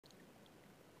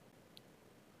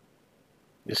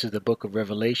This is the book of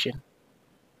Revelation,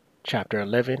 chapter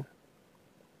 11,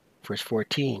 verse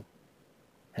 14,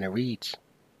 and it reads,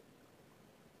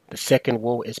 "The second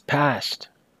woe is past,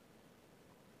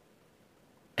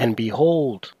 and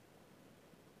behold,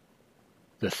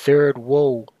 the third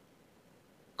woe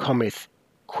cometh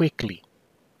quickly."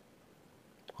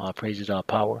 All praises, all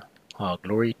power, all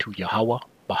glory to Yahweh,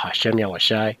 Bahashem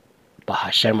Yahushai,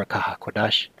 Bahashem Rakaha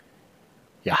Kodash.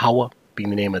 Yahweh being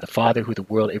the name of the Father, who the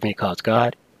world even calls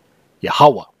God.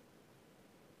 Yahweh,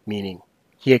 meaning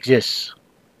He exists.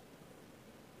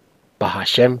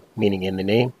 Bahashem, meaning in the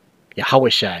name.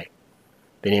 Yahushai,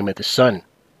 the name of the Son,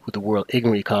 who the world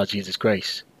ignorantly calls Jesus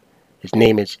Christ. His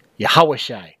name is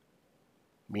Yahushai,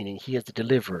 meaning He is the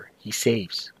deliverer, He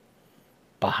saves.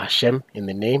 Bahashem, in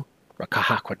the name.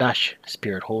 Rakaha Kodash,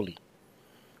 Spirit Holy.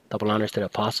 Double honors to the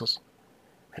apostles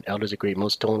and elders of Great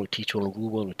Millstone who teach well and rule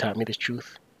well, who taught me this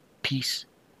truth. Peace,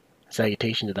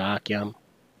 salutation to the Akyam,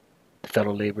 the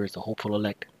fellow laborers, the hopeful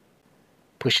elect,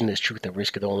 pushing this truth at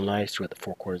risk of their own lives throughout the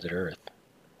four corners of the earth.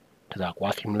 To the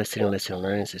Akwathim listening and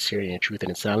learning sincerity and truth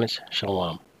and in silence,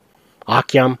 Shalom.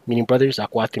 Akyam, meaning brothers,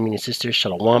 Akwathim, meaning sisters,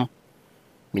 Shalom,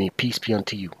 meaning peace be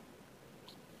unto you.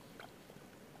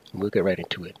 And we'll get right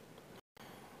into it.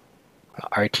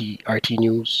 RT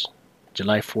News,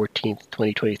 July 14th,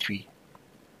 2023.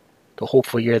 The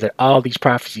hopeful year that all these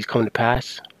prophecies come to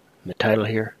pass. And the title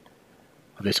here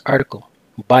of this article,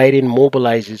 Biden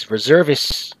mobilizes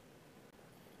reservists.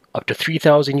 Up to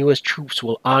 3,000 U.S. troops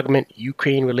will augment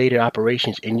Ukraine-related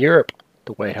operations in Europe,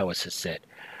 the White House has said.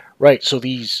 Right, so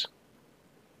these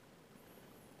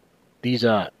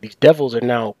devils are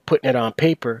now putting it on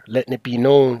paper, letting it be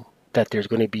known that there's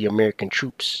going to be American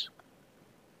troops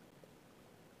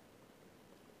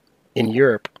in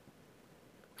Europe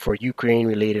for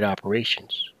Ukraine-related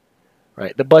operations.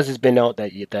 Right, the buzz has been out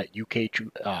that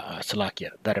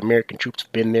that American troops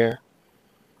have been there,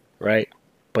 right?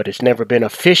 But it's never been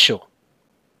official.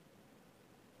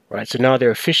 Right, so now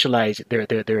they're officializing.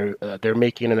 They're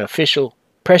making an official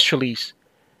press release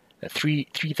that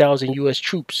 3,000 U.S.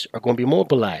 troops are going to be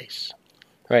mobilized.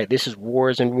 Right, this is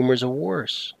wars and rumors of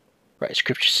wars. Right,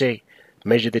 scriptures say,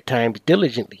 measure the times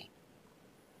diligently.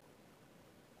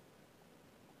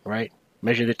 Right,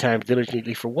 measure the times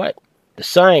diligently for what? The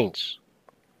signs.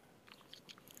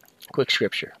 Quick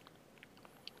scripture.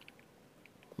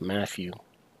 Matthew.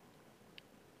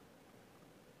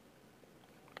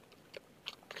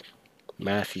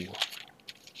 Matthew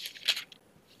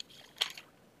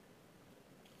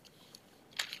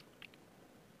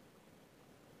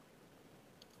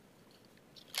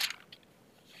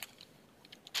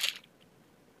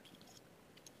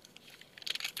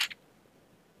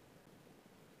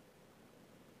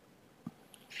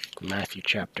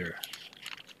chapter.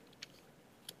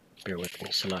 Bear with me,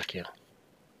 Salakia.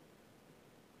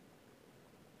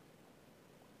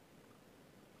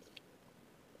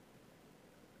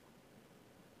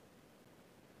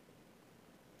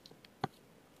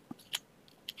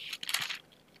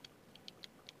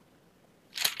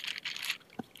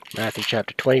 Matthew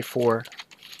chapter 24.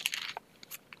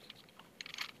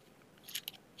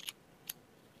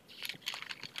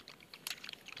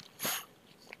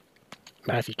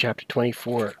 Matthew chapter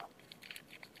 24.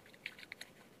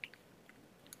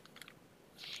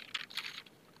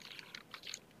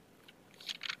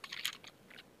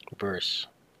 Verse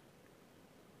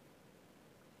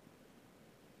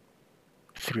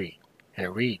 3. And it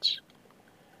reads,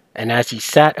 "And as he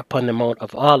sat upon the Mount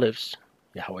of Olives,"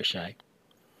 Yahushai,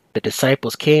 "the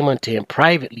disciples came unto him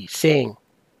privately, saying,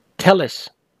 Tell us,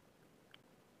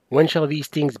 when shall these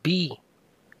things be?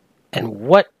 And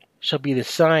what shall be the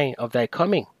sign of thy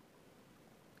coming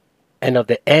and of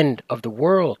the end of the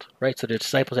world?" Right? So the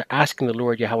disciples are asking the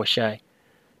Lord Yahushai,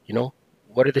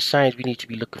 what are the signs we need to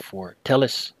be looking for? Tell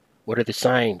us, what are the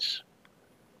signs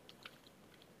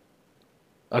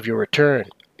of your return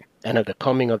and of the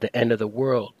coming of the end of the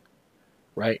world?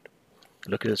 Right?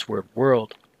 Look at this word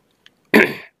world.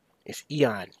 It's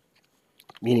eon,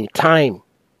 meaning time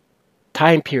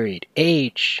period,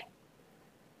 age.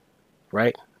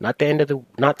 Right? Not the end of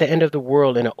the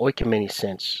world in an oikumeni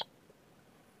sense.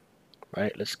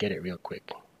 Right? Let's get it real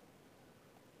quick.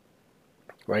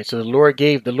 Right? So the Lord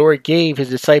gave his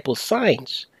disciples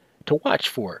signs to watch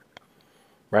for.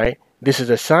 Right? This is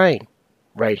a sign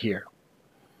right here.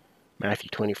 Matthew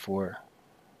 24.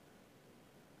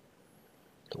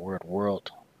 The word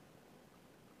world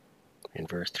in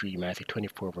verse 3. Matthew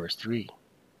 24 verse 3.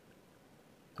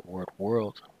 The word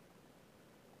world.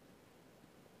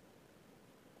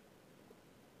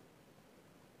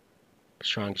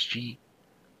 Strong's G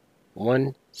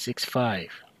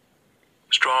 165.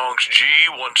 Strong's G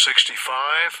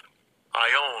 165. I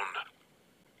own.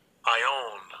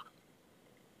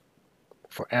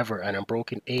 Forever, an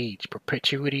unbroken age,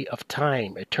 perpetuity of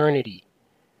time, eternity,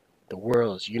 the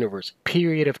world's universe,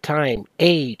 period of time,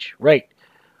 age, right?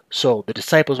 So the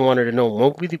disciples wanted to know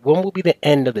when will be the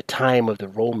end of the time of the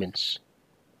Romans,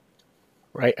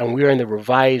 right? And we are in the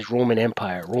revised Roman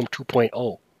Empire, Rome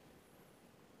 2.0.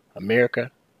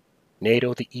 America,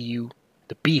 NATO, the EU,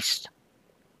 the beast.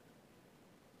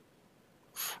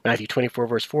 Matthew 24,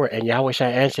 verse 4. And Yahweh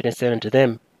Shai answered and said unto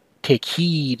them, take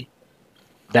heed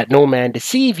that no man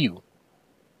deceive you.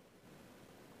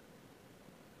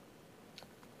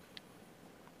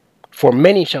 For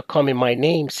many shall come in my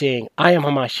name, saying, I am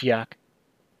Hamashiach,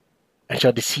 and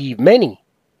shall deceive many.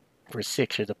 Verse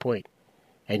 6 is the point.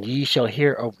 And ye shall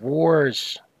hear of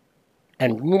wars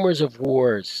and rumors of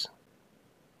wars.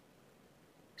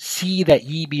 See that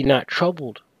ye be not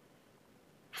troubled,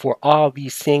 for all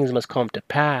these things must come to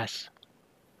pass,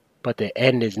 but the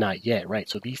end is not yet, right?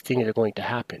 So these things are going to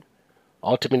happen,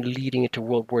 ultimately leading into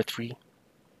World War III,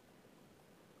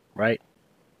 right?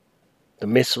 The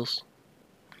missiles,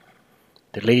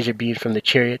 the laser beams from the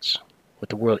chariots, what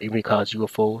the world even calls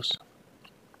UFOs,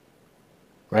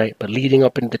 right? But leading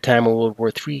up into the time of World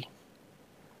War III,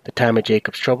 the time of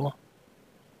Jacob's trouble,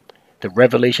 the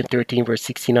Revelation 13 verse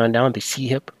 16 on down, the sea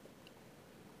hip,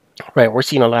 right? We're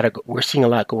seeing a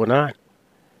lot going on.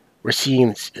 We're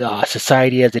seeing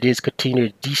society as it is continue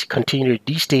to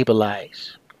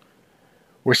destabilize.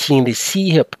 We're seeing the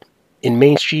CHIP in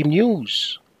mainstream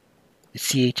news, the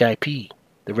CHIP,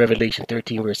 the Revelation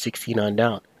 13 verse 16 on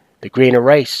down, the grain of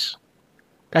rice.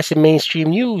 That's in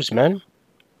mainstream news, man.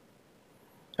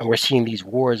 And we're seeing these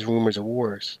wars, rumors of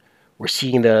wars. We're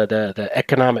seeing the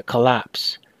economic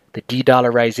collapse, the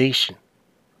de-dollarization,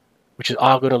 which is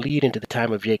all going to lead into the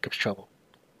time of Jacob's trouble,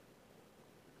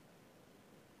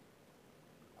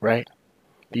 right?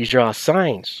 These are all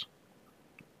signs.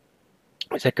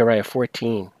 Zechariah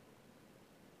 14.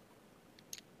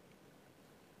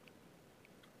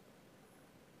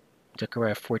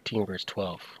 Zechariah 14 verse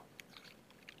 12.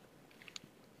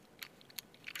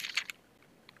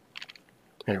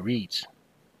 And it reads,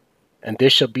 and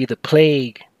this shall be the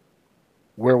plague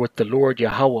wherewith the Lord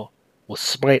Yahweh will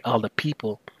smite all the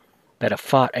people that have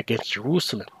fought against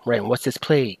Jerusalem. Right, and what's this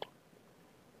plague?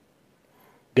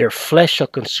 Their flesh shall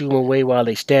consume away while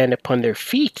they stand upon their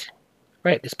feet.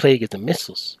 Right, this plague is the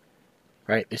missiles.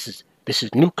 Right, this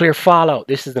is nuclear fallout.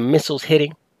 This is the missiles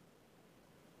hitting.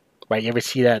 Right, you ever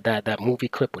see that movie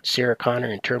clip with Sarah Connor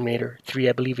in Terminator 3,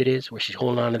 I believe it is, where she's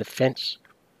holding on to the fence.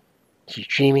 She's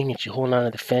dreaming and she's holding on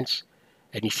to the fence,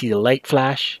 and you see the light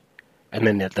flash, and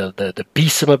then the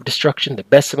besom of destruction, the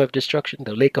besom of destruction,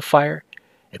 the lake of fire,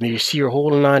 and then you see her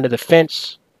holding on to the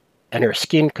fence, and her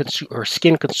skin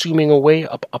consuming away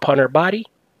upon her body.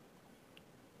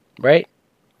 Right?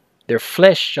 Their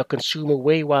flesh shall consume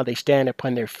away while they stand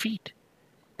upon their feet,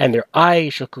 and their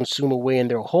eyes shall consume away in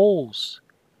their holes.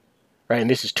 Right? And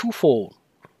this is twofold.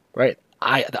 Right?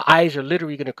 The eyes are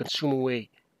literally going to consume away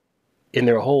in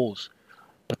their holes,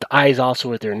 but the eyes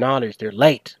also are their knowledge, their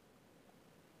light.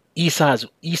 Esau's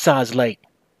light.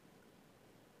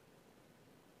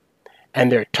 And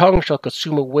their tongue shall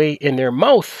consume away in their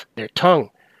mouth. Their tongue,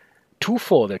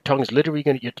 twofold. Their tongue's literally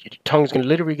going to, your tongue's going to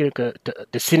literally going to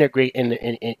disintegrate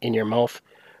in your mouth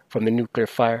from the nuclear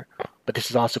fire. But this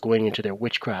is also going into their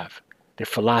witchcraft, their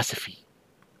philosophy.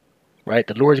 Right?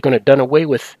 The Lord's going to done away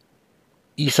with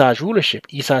Esau's rulership,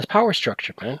 Esau's power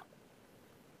structure, man.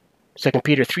 2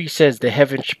 Peter 3 says the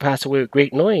heavens should pass away with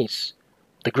great noise.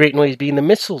 The great noise being the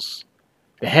missiles,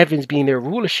 the heavens being their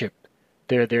rulership,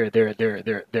 their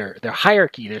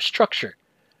hierarchy, their structure.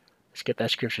 Let's get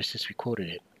that scripture since we quoted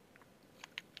it.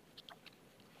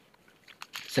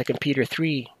 2 Peter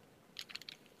 3,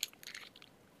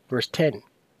 verse 10.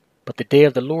 But the day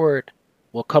of the Lord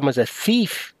will come as a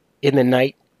thief in the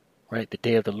night, right? The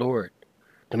day of the Lord.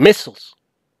 The missiles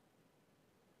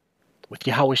with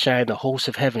Yahweh Shai and the hosts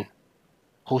of heaven.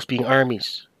 Hosts being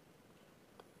armies.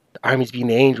 The armies being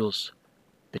the angels.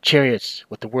 The chariots,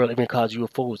 what the world even calls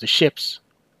UFOs. The ships.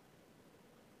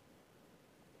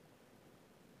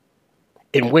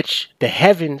 In which the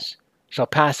heavens shall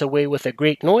pass away with a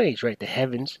great noise, right? The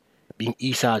heavens being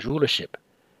Esau's rulership,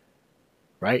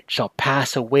 right? Shall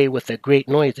pass away with a great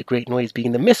noise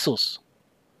being the missiles.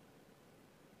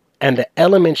 And the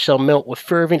elements shall melt with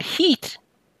fervent heat.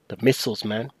 The missiles,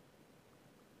 man.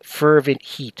 Fervent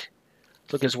heat.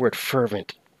 Look at this word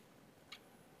fervent.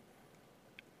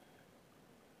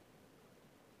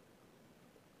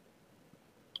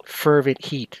 Fervent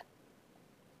heat.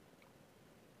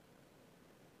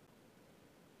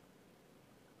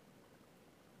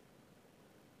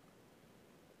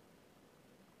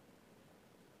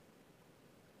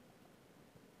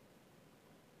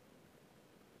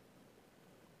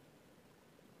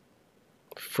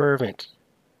 fervent.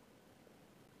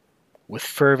 With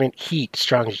fervent heat.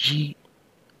 Strong's G.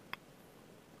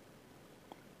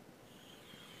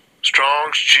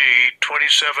 Strong's G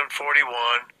 2741.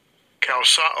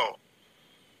 Kausao.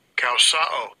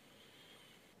 Kausao.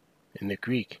 In the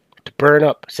Greek. To burn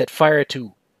up, set fire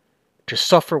to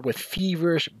suffer with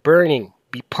feverish burning,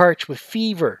 be parched with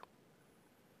fever.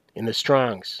 In the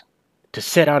Strongs. To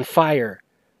set on fire,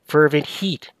 fervent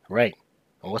heat, right?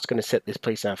 And what's going to set this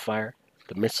place on fire?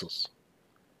 The missiles.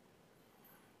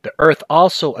 The earth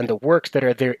also and the works that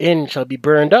are therein shall be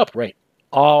burned up, right?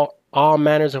 All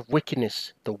manners of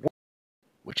wickedness, the work,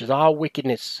 which is all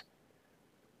wickedness.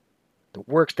 The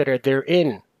works that are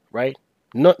therein, right?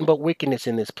 Nothing but wickedness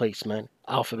in this place, man.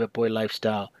 Alphabet boy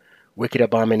lifestyle, wicked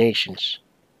abominations,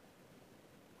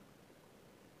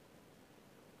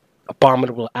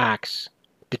 abominable acts,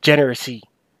 degeneracy,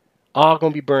 all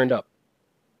gonna be burned up.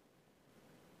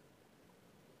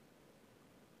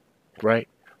 Right?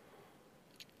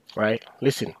 Right?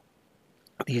 Listen,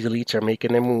 these elites are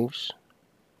making their moves.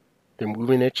 They're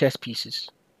moving their chess pieces.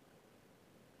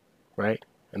 Right?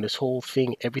 And this whole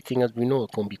thing, everything as we know, is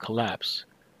gonna be collapsed.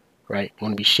 Right?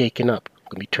 Gonna be shaken up,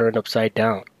 gonna be turned upside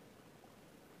down.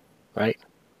 Right?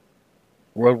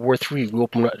 World War III, we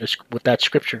open up with that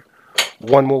scripture.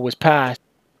 One war was passed.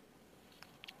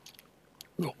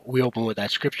 We open with that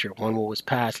scripture. One war was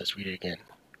passed. Let's read it again.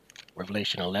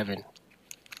 Revelation 11,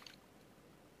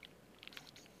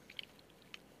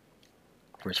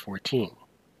 verse 14.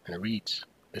 And it reads,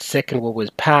 the second war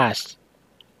was passed.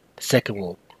 The second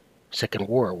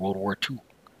war, World War II.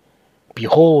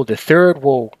 Behold, the third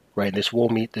woe, right? This woe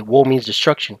means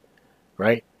destruction,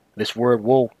 right? This word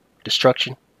woe,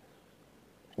 destruction.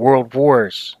 World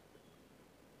wars.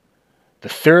 The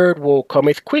third woe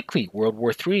cometh quickly. World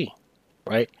War III,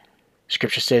 right?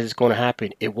 Scripture says it's going to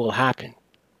happen. It will happen.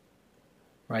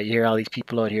 Right? You hear all these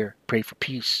people out here pray for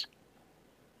peace.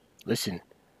 Listen,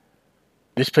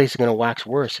 this place is going to wax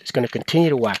worse. It's going to continue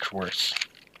to wax worse.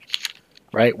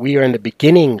 Right? We are in the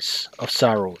beginnings of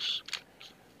sorrows.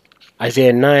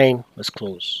 Isaiah 9, let's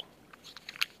close.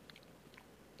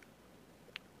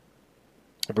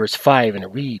 Verse 5, and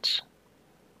it reads,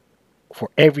 for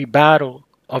every battle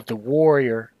of the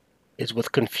warrior is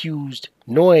with confused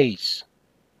noise,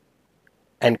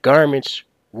 and garments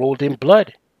rolled in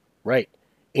blood. Right?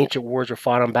 Ancient wars were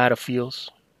fought on battlefields,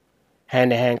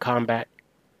 hand-to-hand combat,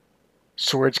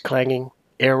 swords clanging,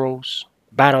 arrows,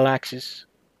 battle axes,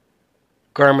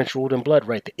 garments rolled in blood,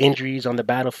 right? The injuries on the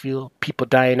battlefield, people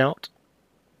dying out.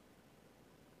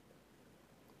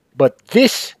 But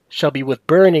this shall be with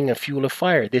burning and fuel of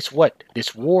fire. This what?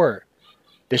 This war,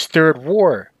 this third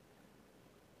war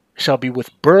shall be with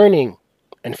burning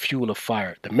and fuel of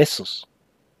fire, the missiles.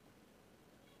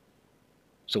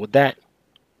 So with that,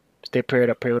 stay prayed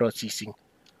up, pray without ceasing.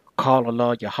 Call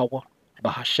Allah Yahweh,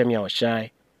 Bahashem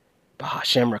Yahushai,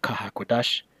 Bahashem Rakah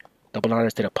HaKodash. Double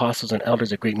honors to the apostles and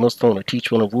elders, a great millstone to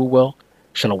teach well and rule well.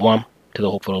 Shalom to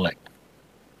the hopeful elect.